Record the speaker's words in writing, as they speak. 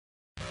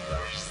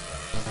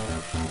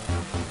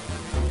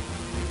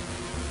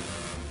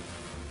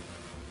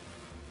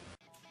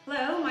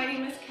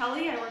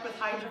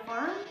Hydro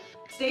Farm.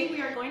 Today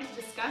we are going to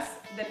discuss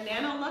the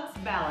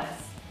Nanolux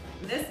Ballast.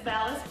 This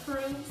ballast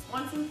proves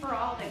once and for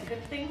all that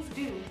good things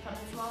do come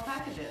in small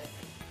packages.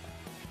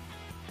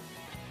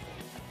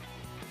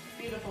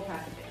 Beautiful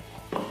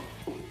packaging.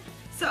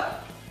 So,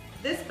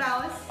 this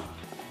ballast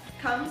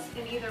comes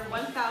in either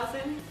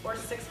 1000 or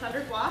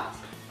 600 watts.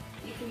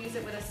 You can use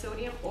it with a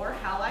sodium or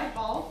halide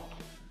bulb.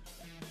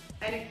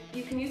 And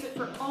you can use it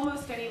for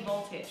almost any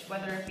voltage,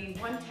 whether it be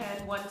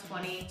 110,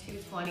 120,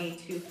 220,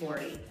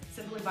 240,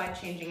 simply by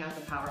changing out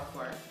the power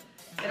cord.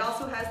 It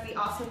also has the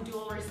awesome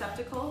dual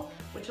receptacle,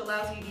 which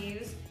allows you to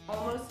use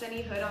almost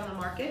any hood on the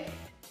market.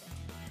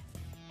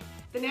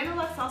 The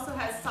Nanolux also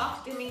has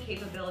soft dimming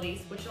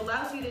capabilities, which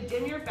allows you to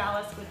dim your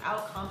ballast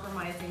without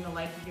compromising the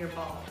life of your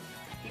bulb.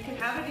 You can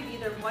have it at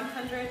either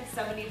 100,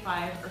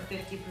 75, or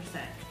 50%.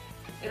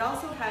 It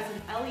also has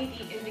an LED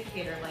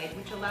indicator light,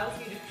 which allows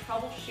you to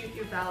troubleshoot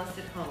your ballast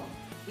at home.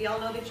 We all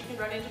know that you can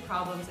run into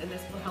problems, and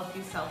this will help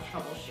you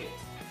self-troubleshoot.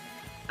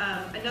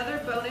 Another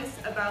bonus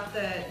about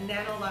the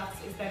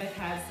Nanolux is that it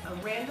has a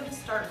random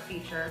start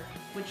feature,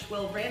 which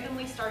will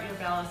randomly start your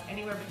ballast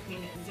anywhere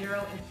between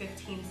 0 and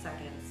 15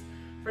 seconds.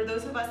 For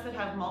those of us that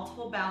have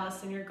multiple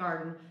ballasts in your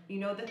garden, you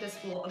know that this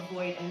will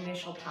avoid an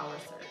initial power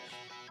surge.